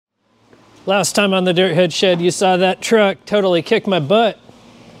Last time on the Dirt Head Shed, you saw that truck totally kick my butt.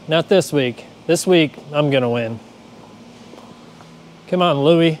 Not this week. This week, I'm gonna win. Come on,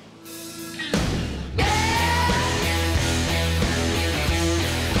 Louis.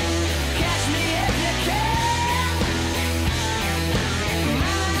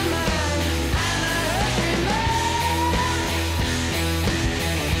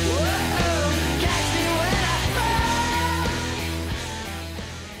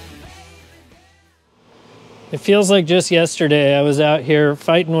 It feels like just yesterday I was out here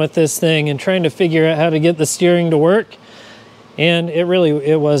fighting with this thing and trying to figure out how to get the steering to work. And it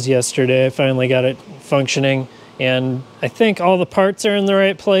was yesterday. I finally got it functioning. And I think all the parts are in the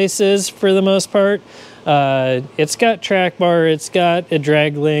right places for the most part. It's got track bar, it's got a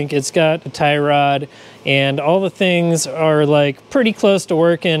drag link, it's got a tie rod, and all the things are like pretty close to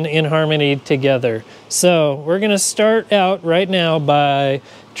working in harmony together. So we're gonna start out right now by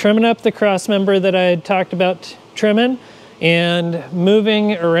trimming up the cross member that I had talked about trimming and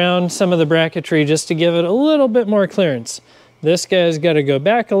moving around some of the bracketry just to give it a little bit more clearance. This guy's got to go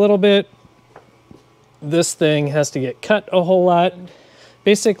back a little bit. This thing has to get cut a whole lot.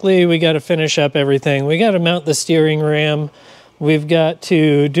 Basically, we got to finish up everything. We got to mount the steering ram. We've got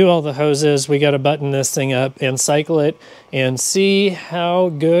to do all the hoses. We got to button this thing up and cycle it and see how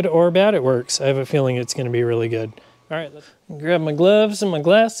good or bad it works. I have a feeling it's going to be really good. All right, let's grab my gloves and my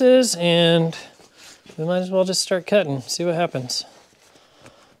glasses, and we might as well just start cutting, see what happens.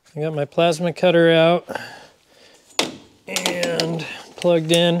 I got my plasma cutter out and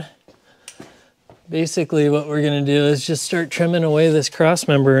plugged in. Basically what we're gonna do is just start trimming away this cross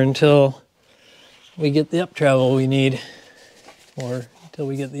member until we get the up travel we need, or until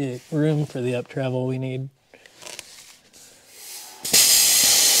we get the room for the up travel we need.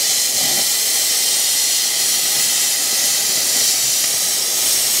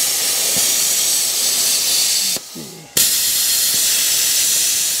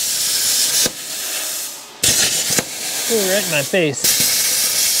 Ooh, right in my face.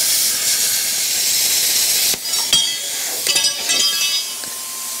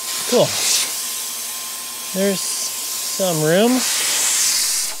 Cool. There's some room.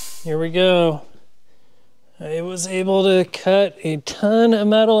 Here we go. I was able to cut a ton of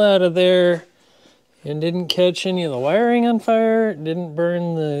metal out of there and didn't catch any of the wiring on fire, didn't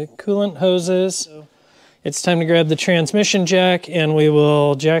burn the coolant hoses. So it's time to grab the transmission jack and we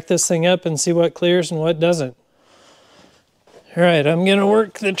will jack this thing up and see what clears and what doesn't. All right, I'm gonna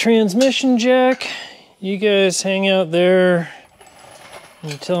work the transmission jack. You guys hang out there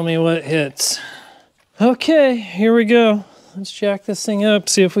and tell me what hits. Okay, here we go. Let's jack this thing up,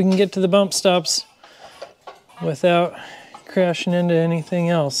 see if we can get to the bump stops without crashing into anything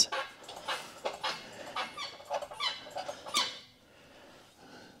else.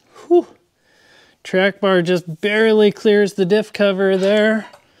 Whew. Track bar just barely clears the diff cover there,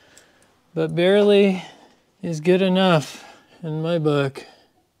 but barely is good enough in my book.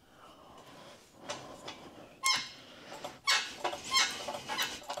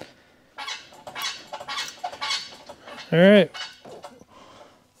 All right,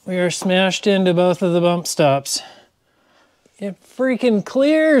 we are smashed into both of the bump stops. It freaking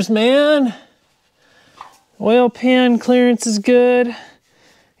clears, man. Oil pan clearance is good.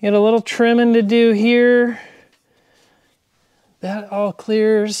 Got a little trimming to do here. That all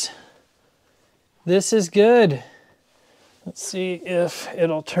clears. This is good. Let's see if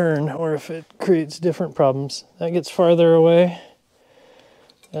it'll turn or if it creates different problems. That gets farther away.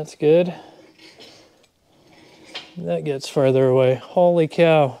 That's good. That gets farther away. Holy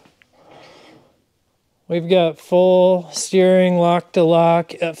cow. We've got full steering, lock to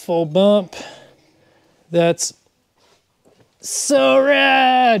lock at full bump. That's so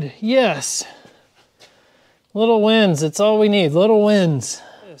rad. Yes. Little wins. It's all we need. Little wins.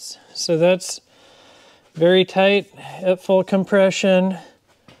 So that's very tight at full compression.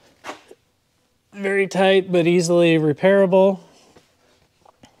 Very tight but easily repairable.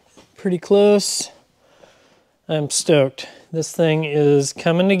 Pretty close. I'm stoked. This thing is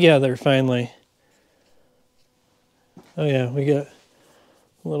coming together finally. Oh yeah, we got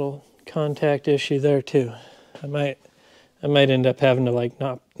a little contact issue there too. I might end up having to like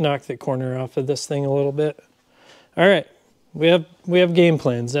knock the corner off of this thing a little bit. All right, we have game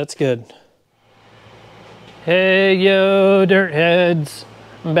plans. That's good. Hey yo, dirt heads!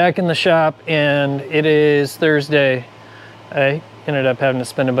 I'm back in the shop and it is Thursday. I ended up having to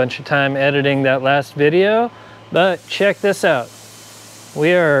spend a bunch of time editing that last video, but check this out.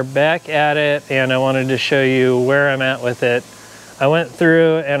 We are back at it and I wanted to show you where I'm at with it. I went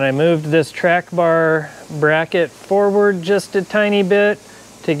through and I moved this track bar bracket forward just a tiny bit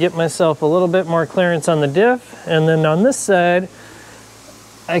to get myself a little bit more clearance on the diff. And then on this side,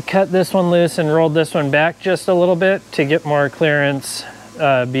 I cut this one loose and rolled this one back just a little bit to get more clearance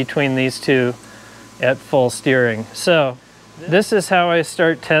between these two at full steering. So this is how I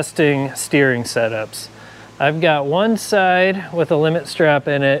start testing steering setups. I've got one side with a limit strap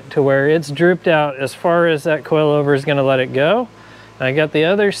in it to where it's drooped out as far as that coilover is going to let it go. I got the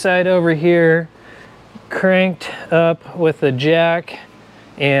other side over here cranked up with the jack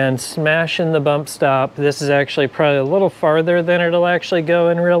and smashing the bump stop. This is actually probably a little farther than it'll actually go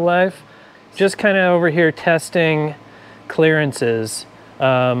in real life. Just kind of over here testing clearances.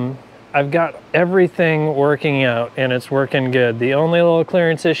 I've got everything working out and it's working good. The only little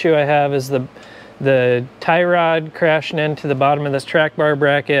clearance issue I have is the tie rod crashing into the bottom of this track bar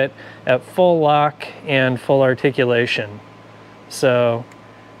bracket at full lock and full articulation. So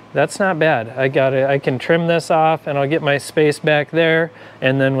that's not bad. I can trim this off and I'll get my space back there.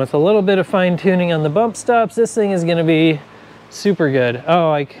 And then with a little bit of fine tuning on the bump stops, this thing is gonna be super good.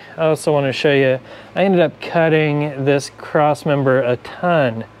 Oh, I also wanna show you, I ended up cutting this cross member a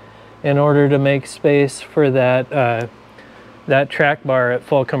ton in order to make space for that, that track bar at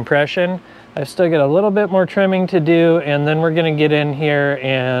full compression. I've still got a little bit more trimming to do, and then we're gonna get in here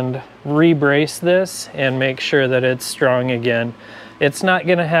and re-brace this and make sure that it's strong again. It's not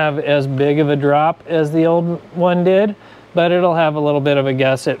gonna have as big of a drop as the old one did, but it'll have a little bit of a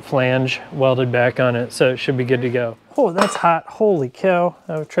gusset flange welded back on it, so it should be good to go. Oh, that's hot, holy cow.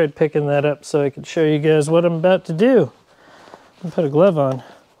 I tried picking that up so I could show you guys what I'm about to do. I'll put a glove on.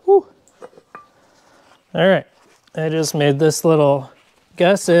 Woo. All right, I just made this little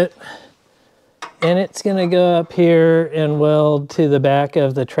gusset and it's gonna go up here and weld to the back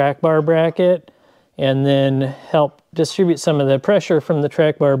of the track bar bracket and then help distribute some of the pressure from the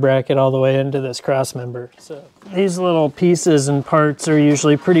track bar bracket all the way into this cross member. So these little pieces and parts are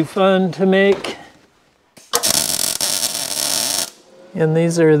usually pretty fun to make. And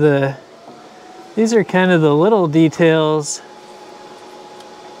these are kind of the little details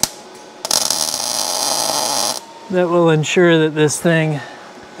that will ensure that this thing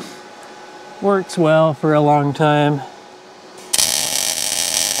works well for a long time. And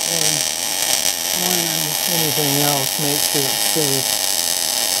more than anything else, make sure it's safe.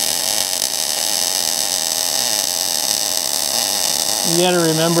 You gotta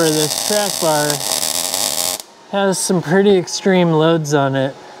remember this track bar has some pretty extreme loads on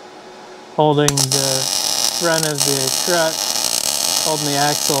it, holding the front of the truck, holding the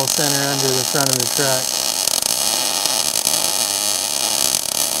axle center under the front of the truck.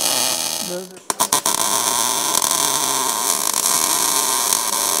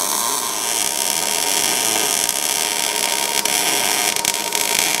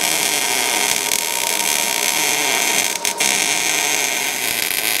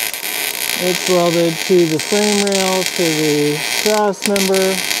 It's welded to the frame rail, to the cross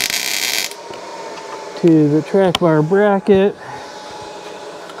member, to the track bar bracket,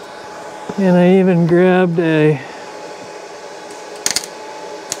 and I even grabbed I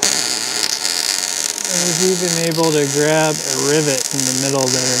was even able to grab a rivet in the middle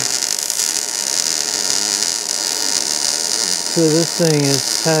there. So this thing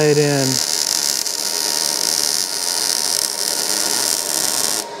is tied in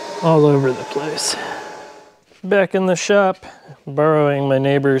all over the place. Back in the shop, borrowing my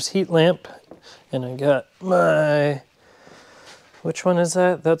neighbor's heat lamp, and I got my, which one is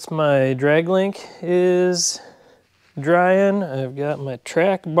that? That's my drag link is drying. I've got my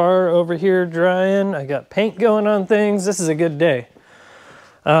track bar over here drying. I got paint going on things. This is a good day.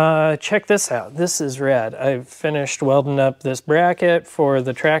 Check this out. This is rad. I've finished welding up this bracket for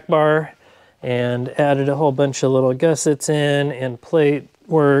the track bar and added a whole bunch of little gussets in and plate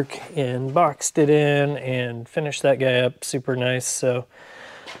work and boxed it in and finished that guy up super nice. So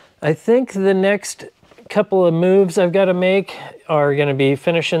I think the next couple of moves I've got to make are going to be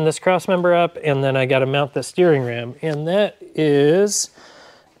finishing this cross member up, and then I got to mount the steering ram, and that is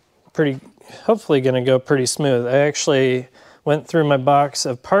hopefully going to go pretty smooth. I actually went through my box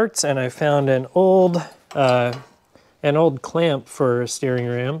of parts and I found an old clamp for a steering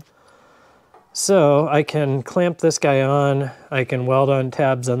ram. So I can clamp this guy on, I can weld on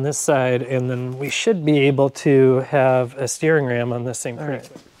tabs on this side, and then we should be able to have a steering ram on this thing. All right,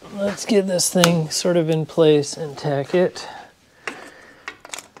 let's get this thing sort of in place and tack it.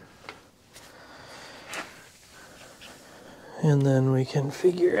 And then we can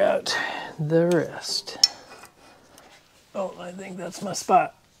figure out the rest. Oh, I think that's my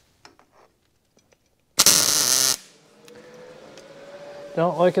spot.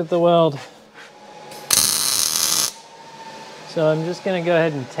 Don't look at the weld. So I'm just gonna go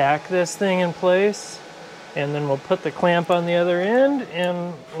ahead and tack this thing in place, and then we'll put the clamp on the other end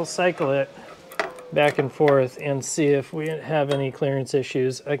and we'll cycle it back and forth and see if we have any clearance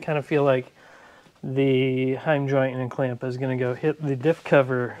issues. I kind of feel like the heim joint and clamp is gonna go hit the diff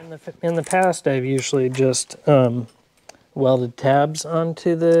cover. In the past, I've usually just welded tabs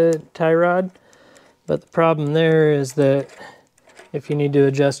onto the tie rod, but the problem there is that if you need to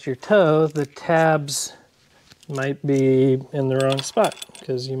adjust your toe, the tabs might be in the wrong spot,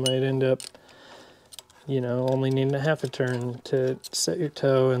 because you might end up, you know, only needing a half a turn to set your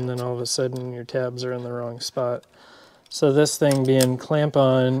toe, and then all of a sudden your tabs are in the wrong spot. So this thing being clamp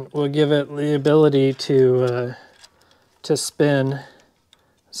on will give it the ability to spin.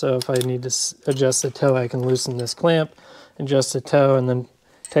 So if I need to adjust the toe, I can loosen this clamp, adjust the toe, and then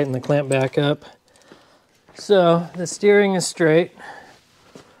tighten the clamp back up. So the steering is straight,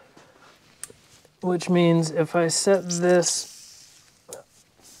 which means if I set this,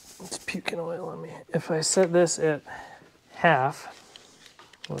 it's puking oil on me. If I set this at half,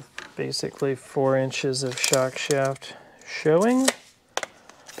 with basically 4 inches of shock shaft showing,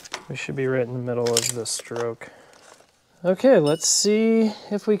 we should be right in the middle of the stroke. Okay, let's see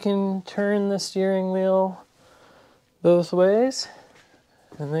if we can turn the steering wheel both ways.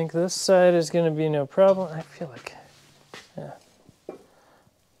 I think this side is going to be no problem. I feel like, yeah.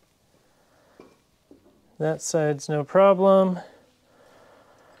 That side's no problem.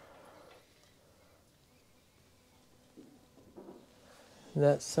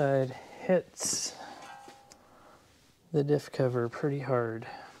 That side hits the diff cover pretty hard.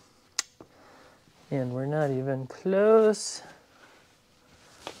 And we're not even close.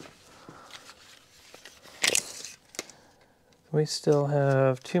 We still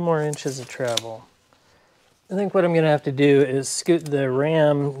have 2 more inches of travel. I think what I'm going to have to do is scoot the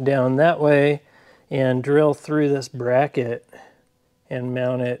ram down that way and drill through this bracket and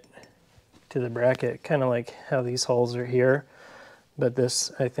mount it to the bracket, kind of like how these holes are here. But this,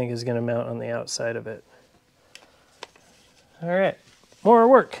 I think, is going to mount on the outside of it. All right, more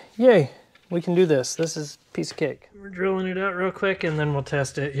work. Yay, we can do this. This is a piece of cake. We're drilling it out real quick, and then we'll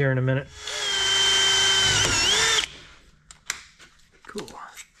test it here in a minute. Cool.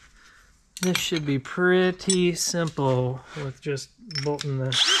 This should be pretty simple with just bolting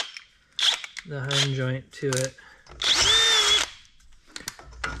the heim joint to it.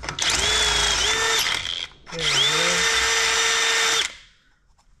 There we go.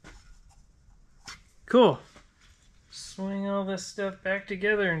 Cool. Swing all this stuff back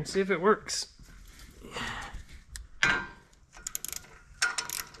together and see if it works.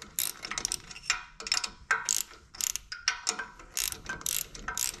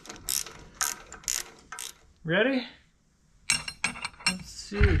 Ready? Let's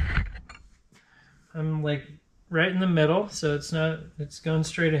see. I'm like right in the middle, so it's going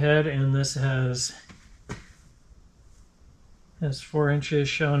straight ahead, and this has 4 inches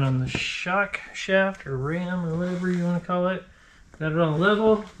shown on the shock shaft or ram or whatever you want to call it. Got it on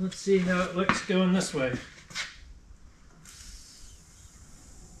level. Let's see how it looks going this way.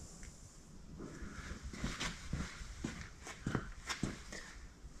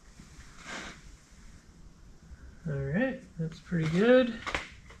 Alright, that's pretty good.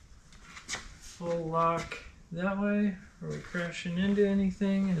 Full lock that way. Are we crashing into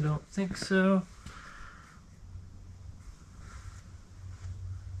anything? I don't think so.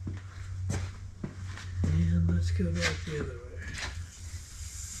 And let's go back the other way.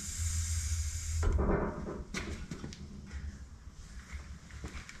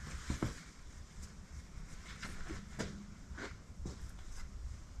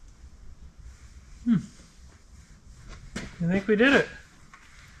 I think we did it.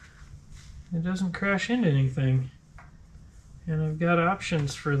 It doesn't crash into anything. And I've got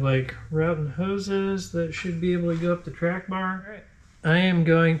options for like routing hoses that should be able to go up the track bar. All right. I am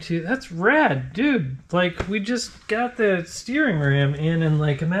going to, that's rad, dude. Like, we just got the steering ram in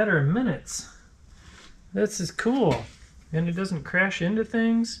like a matter of minutes. This is cool. And it doesn't crash into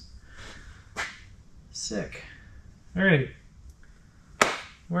things. Sick. All right.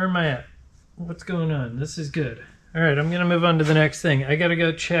 Where am I at? What's going on? This is good. All right, I'm going to move on to the next thing. I got to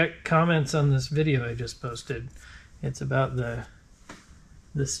go check comments on this video I just posted. It's about the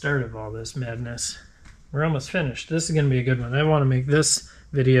start of all this madness. We're almost finished. This is going to be a good one. I want to make this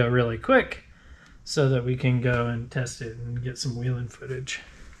video really quick so that we can go and test it and get some wheeling footage.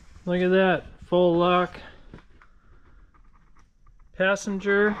 Look at that. Full lock.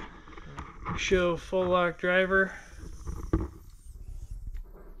 Passenger. Show full lock driver.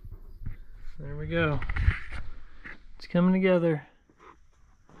 There we go. It's coming together.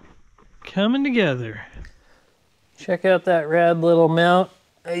 Coming together. Check out that rad little mount.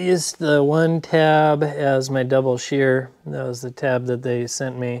 I used the one tab as my double shear. That was the tab that they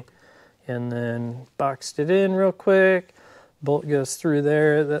sent me. And then boxed it in real quick. Bolt goes through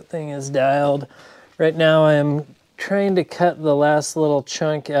there. That thing is dialed. Right now I'm trying to cut the last little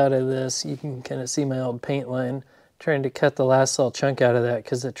chunk out of this. You can kind of see my old paint line. Trying to cut the last little chunk out of that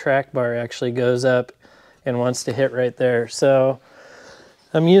because the track bar actually goes up and wants to hit right there. So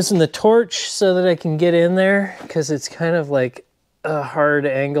I'm using the torch so that I can get in there because it's kind of like a hard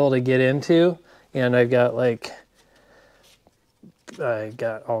angle to get into. And I got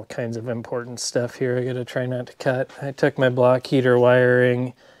all kinds of important stuff here I gotta try not to cut. I took my block heater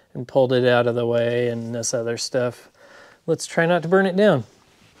wiring and pulled it out of the way and this other stuff. Let's try not to burn it down.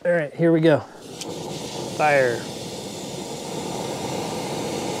 All right, here we go. Fire.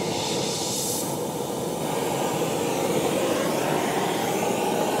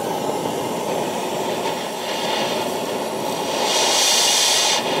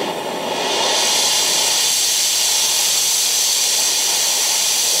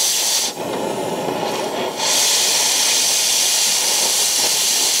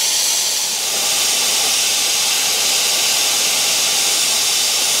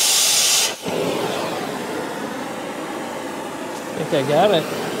 I got it.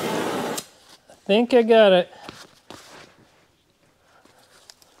 I think I got it.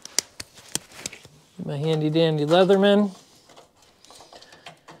 My handy dandy Leatherman.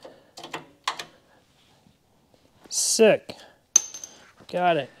 Sick.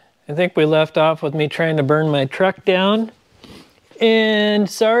 Got it. I think we left off with me trying to burn my truck down. And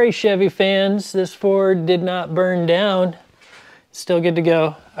sorry, Chevy fans, this Ford did not burn down. Still good to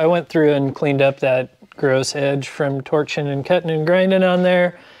go. I went through and cleaned up that gross edge from torching and cutting and grinding on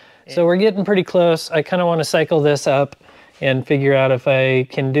there. So we're getting pretty close. I kind of want to cycle this up and figure out if I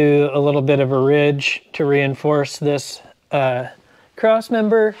can do a little bit of a ridge to reinforce this cross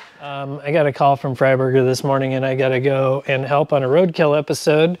member. I got a call from Freiberger this morning and I got to go and help on a Roadkill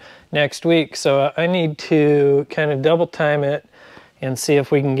episode next week. So I need to kind of double time it and see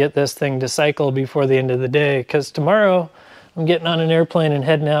if we can get this thing to cycle before the end of the day, because tomorrow I'm getting on an airplane and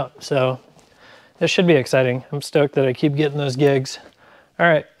heading out. So this should be exciting. I'm stoked that I keep getting those gigs. All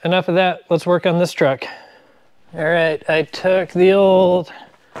right, enough of that. Let's work on this truck. All right, I took the old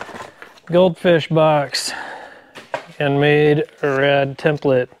goldfish box and made a rad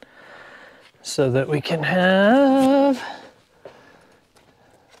template so that we can have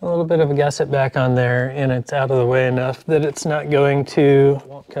a little bit of a gusset back on there, and it's out of the way enough that it's not going to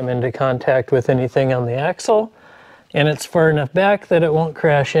come into contact with anything on the axle. And it's far enough back that it won't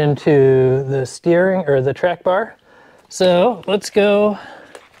crash into the steering or the track bar. So let's go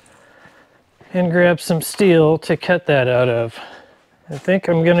and grab some steel to cut that out of. I think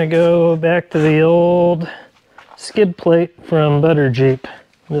I'm gonna go back to the old skid plate from Butter Jeep.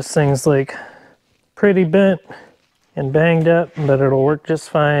 This thing's like pretty bent and banged up, but it'll work just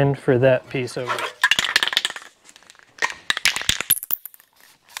fine for that piece over there.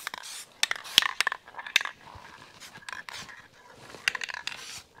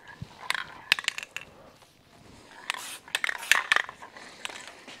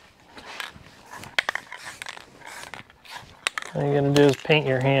 All you're gonna do is paint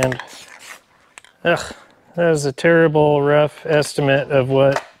your hand. Ugh, that was a terrible rough estimate of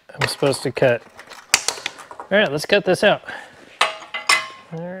what I'm supposed to cut. All right, let's cut this out.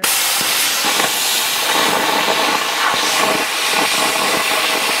 All right.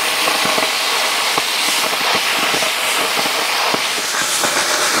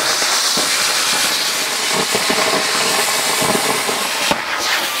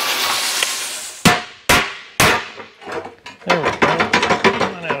 There we go. Come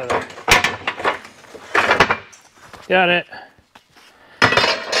on out of there. Got it.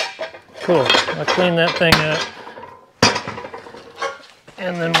 Cool. I'll clean that thing up.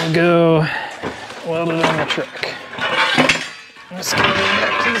 And then we'll go weld it on the truck. Let's go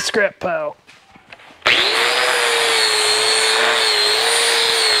back to the scrap pile.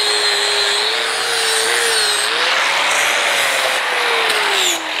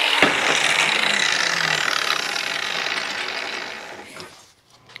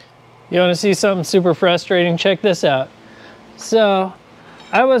 You want to see something super frustrating? Check this out. So,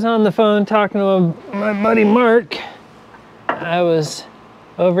 I was on the phone talking to my buddy Mark. I was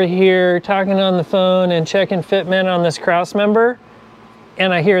over here talking on the phone and checking fitment on this cross member,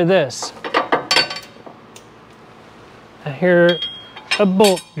 and I hear this. I hear a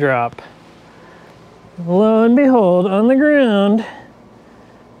bolt drop. Lo and behold, on the ground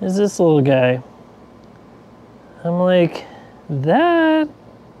is this little guy. I'm like, that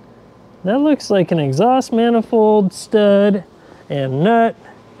That looks like an exhaust manifold stud and nut.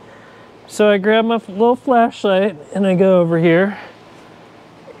 So I grab my little flashlight and I go over here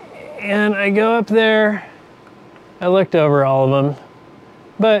and I go up there. I looked over all of them,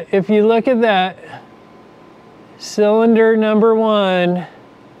 but if you look at that, cylinder number 1,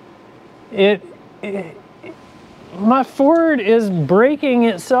 my Ford is breaking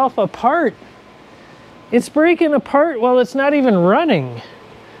itself apart. It's breaking apart while it's not even running.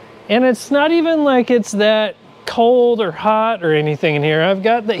 And it's not even like it's that cold or hot or anything in here. I've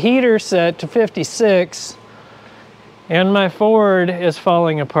got the heater set to 56 and my Ford is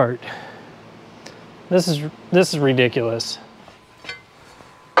falling apart. This is ridiculous.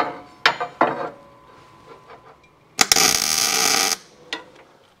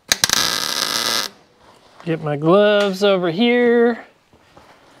 Get my gloves over here.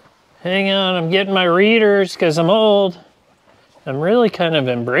 Hang on, I'm getting my readers because I'm old. I'm really kind of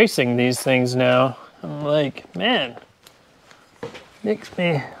embracing these things now. I'm like, man, makes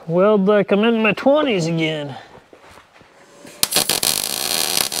me weld like I'm in my 20s again.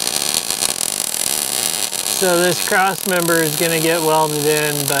 So this cross member is gonna get welded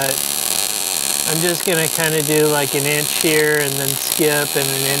in, but I'm just gonna kind of do like an inch here and then skip and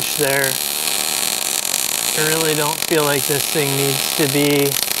an inch there. I really don't feel like this thing needs to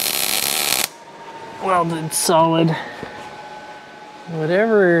be welded solid.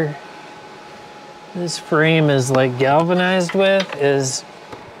 Whatever this frame is like galvanized with is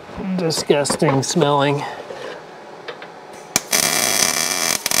disgusting smelling.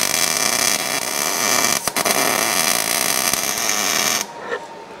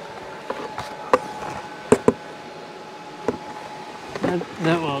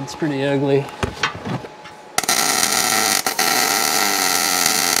 That weld's pretty ugly.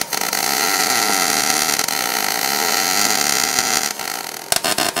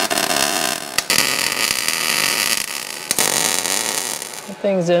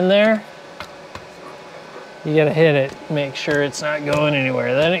 Things in there, you gotta hit it, make sure it's not going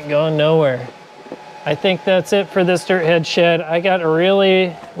anywhere. That ain't going nowhere. I think that's it for this dirt head shed. I got a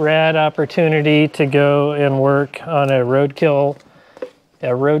really rad opportunity to go and work on a roadkill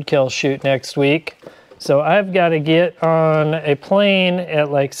shoot next week. So I've got to get on a plane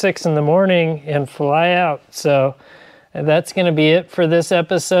at like 6 in the morning and fly out. So that's going to be it for this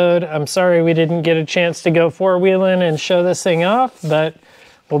episode. I'm sorry we didn't get a chance to go four-wheeling and show this thing off, but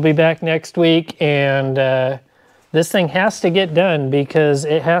we'll be back next week, and this thing has to get done because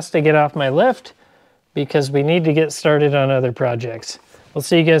it has to get off my lift because we need to get started on other projects. We'll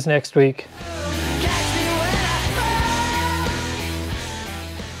see you guys next week.